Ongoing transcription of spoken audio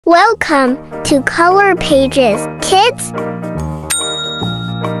Welcome to Color Pages, kids!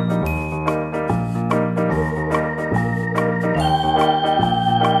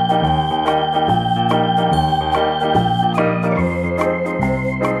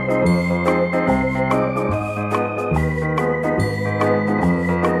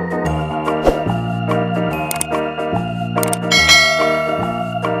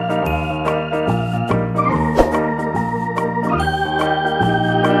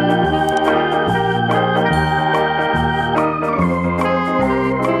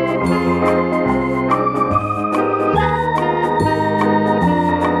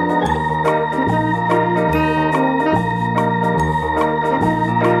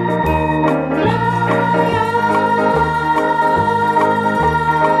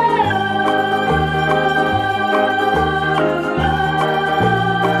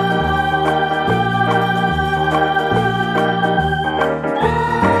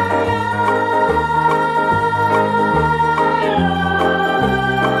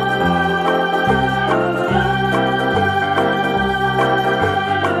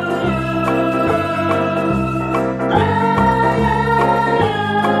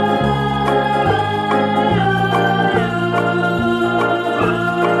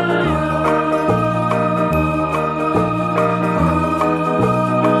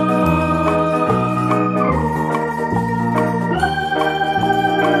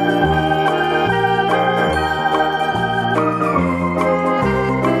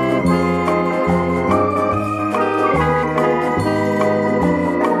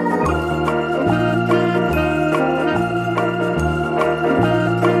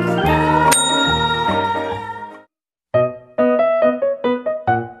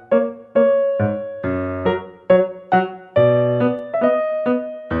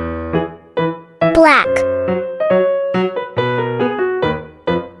 Black.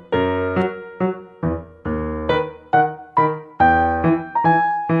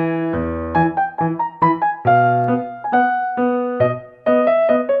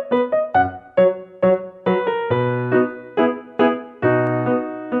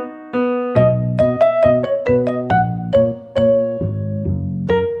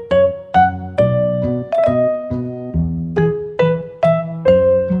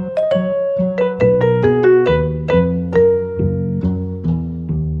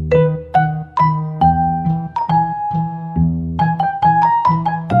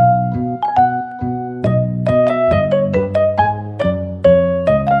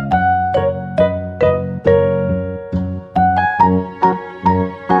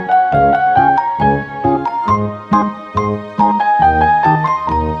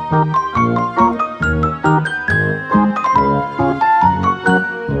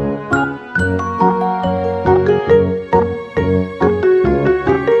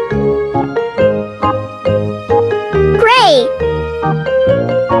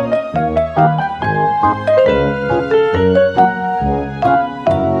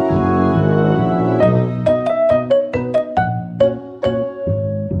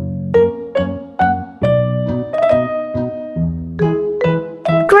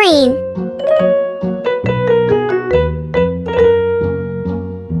 Green.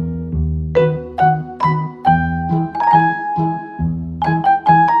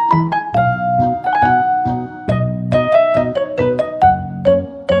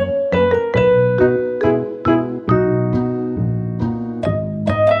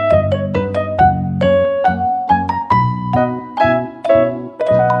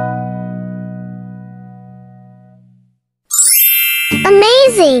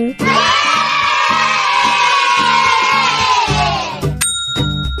 Amazing!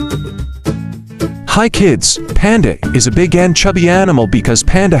 Hi kids, panda is a big and chubby animal because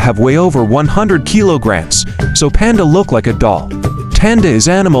panda have weigh over 100 kilograms, so panda look like a doll. Tanda is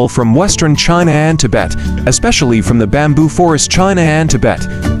animal from western China and Tibet, especially from the bamboo forest China and Tibet.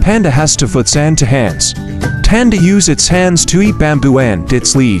 Panda has 2 foots and 2 hands. Tanda use its hands to eat bamboo and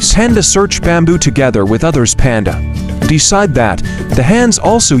its leaves. Tanda search bamboo together with others panda. Beside that, the hands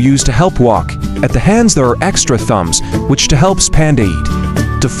also used to help walk. At the hands there are extra thumbs, which to helps panda eat.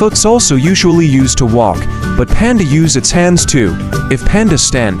 The foot's also usually used to walk, but panda use its hands too. If panda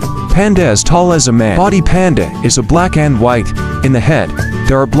stand, panda as tall as a man. Body panda is a black and white. In the head,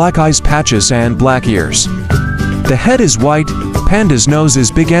 there are black eyes patches and black ears. The head is white, panda's nose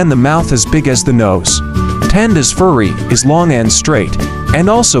is big and the mouth as big as the nose. Panda's furry is long and straight, and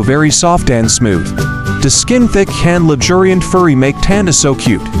also very soft and smooth. The skin thick and luxuriant furry make Tanda so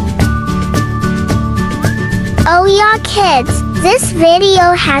cute. Oh yeah kids, this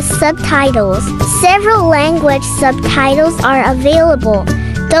video has subtitles. Several language subtitles are available.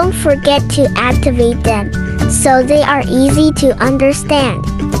 Don't forget to activate them, so they are easy to understand.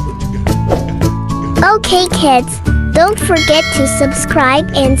 Okay kids, don't forget to subscribe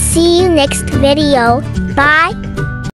and see you next video. Bye!